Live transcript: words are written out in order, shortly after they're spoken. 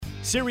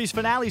Series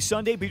finale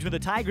Sunday between the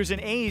Tigers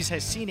and A's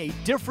has seen a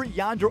different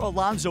Yonder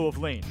Alonso of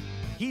late.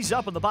 He's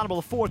up in the bottom of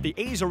the fourth. The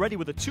A's are ready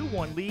with a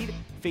 2-1 lead,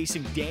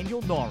 facing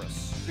Daniel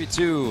Norris.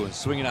 3-2,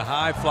 swinging a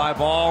high fly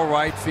ball,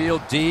 right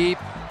field deep,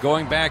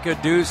 going back a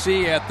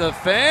Ducey at the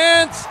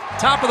fence,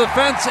 top of the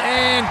fence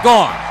and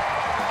gone.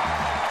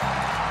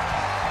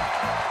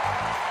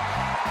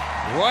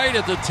 Right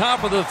at the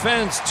top of the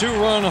fence,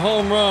 2-run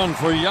home run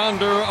for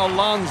Yonder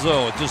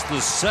Alonso. Just the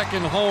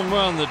second home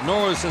run that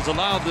Norris has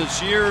allowed this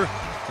year.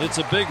 It's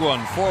a big one,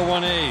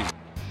 4-1 A's.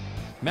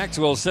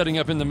 Maxwell setting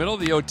up in the middle of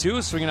the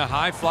 0-2, swinging a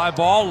high fly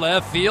ball,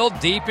 left field,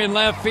 deep in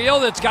left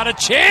field. It's got a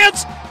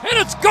chance, and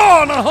it's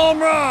gone, a home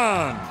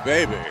run.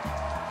 Baby,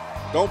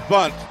 don't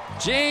bunt.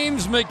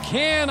 James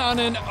McCann on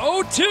an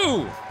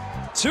 0-2.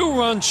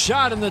 Two-run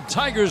shot, and the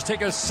Tigers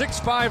take a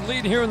 6-5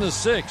 lead here in the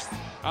sixth.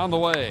 On the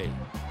way,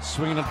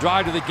 swinging a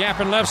drive to the gap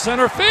in left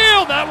center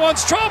field. That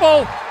one's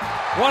trouble.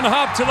 One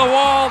hop to the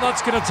wall.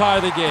 That's going to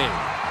tie the game.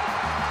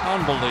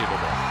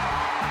 Unbelievable.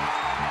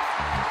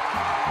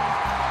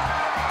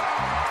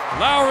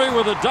 Lowry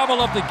with a double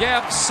up the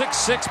gap,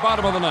 6-6,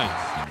 bottom of the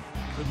ninth.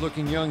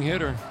 Good-looking young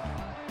hitter.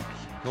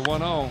 The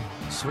 1-0,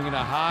 swinging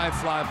a high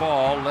fly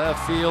ball,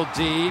 left field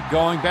deep,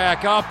 going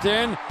back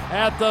Upton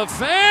at the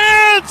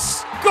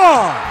fence,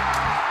 gone!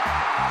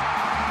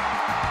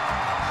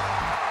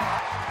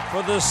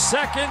 For the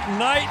second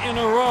night in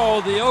a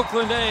row, the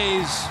Oakland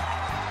A's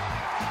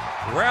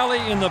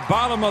rally in the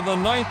bottom of the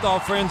ninth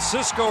off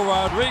Francisco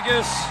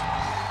Rodriguez.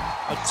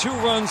 A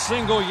 2-run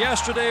single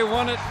yesterday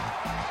won it.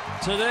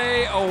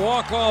 Today, a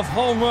walk-off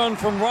home run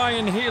from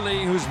Ryan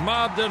Healy, who's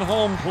mobbed at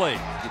home plate.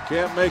 You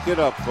can't make it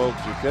up,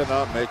 folks. You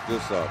cannot make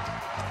this up.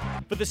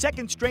 For the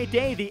second straight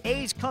day, the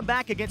A's come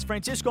back against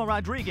Francisco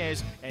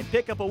Rodriguez and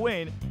pick up a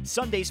win.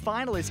 Sunday's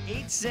final is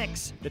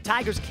 8-6. The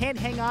Tigers can't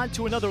hang on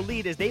to another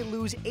lead as they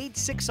lose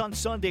 8-6 on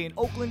Sunday in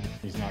Oakland.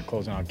 He's not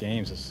closing out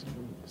games. It's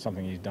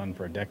something he's done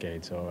for a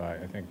decade, so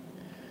I think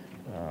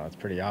it's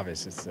pretty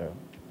obvious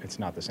it's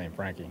not the same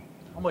Frankie.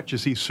 How much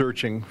is he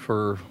searching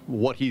for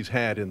what he's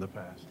had in the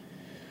past?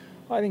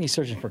 I think he's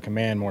searching for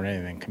command more than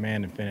anything,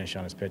 command and finish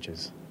on his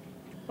pitches.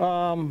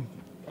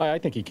 I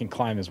think he can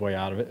climb his way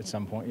out of it at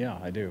some point. Yeah,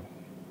 I do.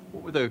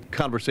 What were the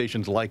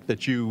conversations like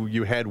that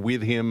you had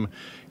with him,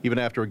 even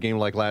after a game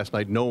like last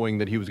night, knowing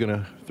that he was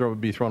going to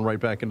be thrown right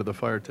back into the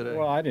fire today?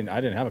 Well, I didn't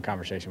have a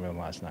conversation with him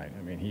last night.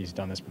 I mean, he's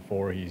done this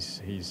before.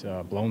 He's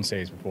blown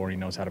saves before. He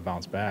knows how to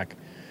bounce back.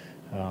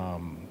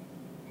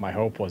 My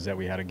hope was that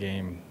we had a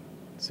game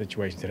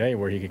situation today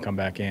where he could come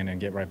back in and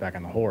get right back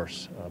on the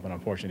horse, but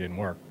unfortunately it didn't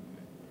work.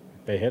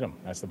 They hit him.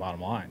 That's the bottom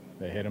line.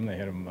 They hit him.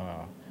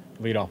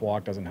 Leadoff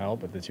walk doesn't help,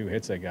 but the 2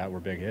 hits they got were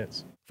big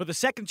hits. For the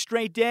second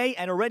straight day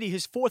and already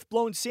his 4th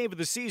blown save of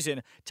the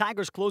season,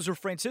 Tigers closer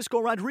Francisco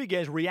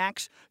Rodriguez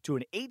reacts to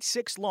an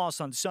 8-6 loss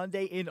on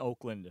Sunday in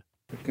Oakland.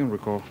 I can't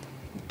recall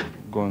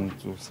going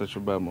through such a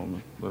bad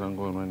moment that I'm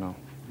going right now.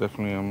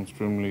 Definitely, I'm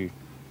extremely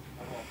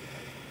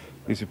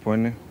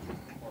disappointed.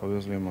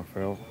 Obviously,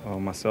 myself.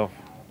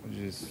 I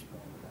just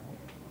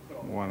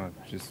want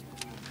to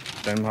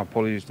send my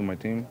apologies to my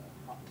team.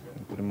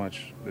 Pretty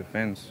much the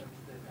fans.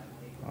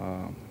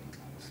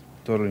 It's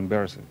totally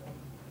embarrassing,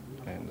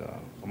 and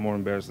I'm more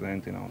embarrassed than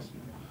anything else.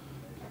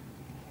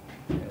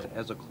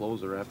 As a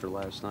closer after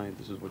last night,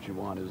 this is what you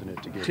want, isn't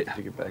it, to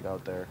get back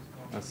out there?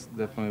 That's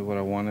definitely what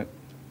I wanted,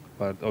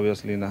 but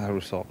obviously not a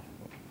result.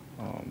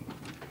 I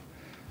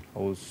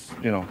was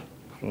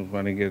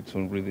trying to get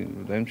some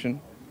redemption,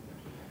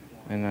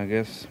 and I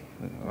guess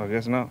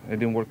not. It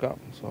didn't work out.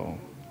 So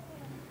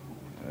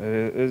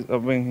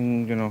I've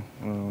been,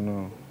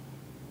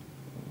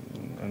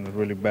 in a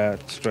really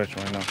bad stretch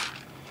right now.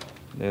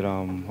 That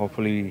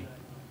hopefully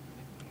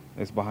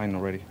it's behind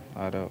already.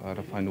 I had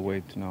to find a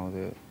way to now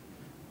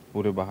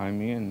put it behind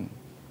me, and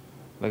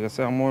like I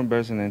said, I'm more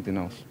embarrassed than anything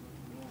else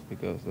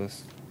because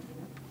that's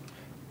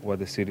what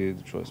the city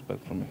of Detroit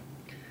expects from me.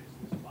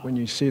 When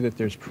you see that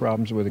there's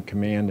problems with the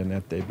command and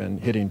that they've been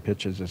hitting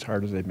pitches as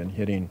hard as they've been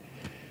hitting,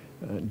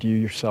 do you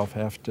yourself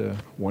have to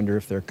wonder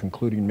if they're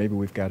concluding maybe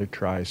we've got to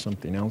try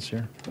something else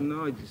here?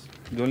 No,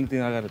 the only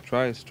thing I got to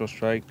try is to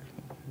strike,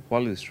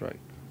 quality strike.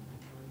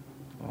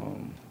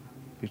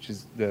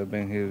 Pitches that have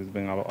been here has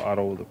been out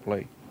over the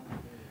plate,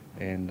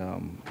 and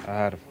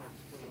I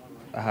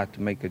had to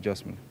make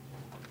adjustment.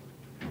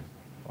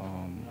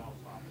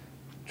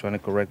 Trying to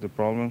correct the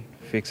problem,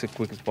 fix it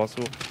quick as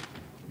possible,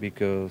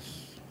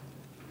 because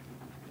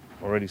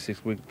already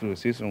 6 weeks through the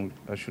season,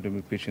 I shouldn't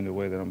be pitching the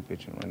way that I'm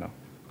pitching right now,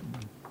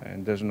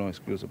 and there's no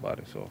excuse about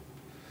it. So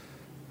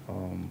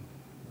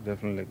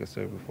definitely, like I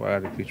said before, I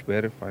had to pitch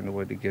better, find a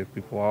way to get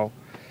people out,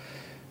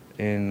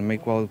 and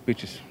make quality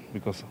pitches,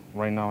 because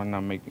right now I'm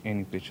not making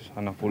any pitches.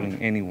 I'm not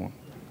fooling anyone.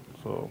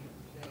 So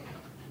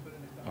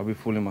I'll be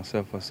fooling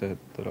myself if I said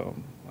that I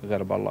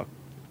got about luck.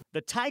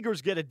 The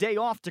Tigers get a day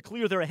off to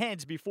clear their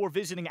heads before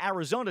visiting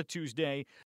Arizona Tuesday.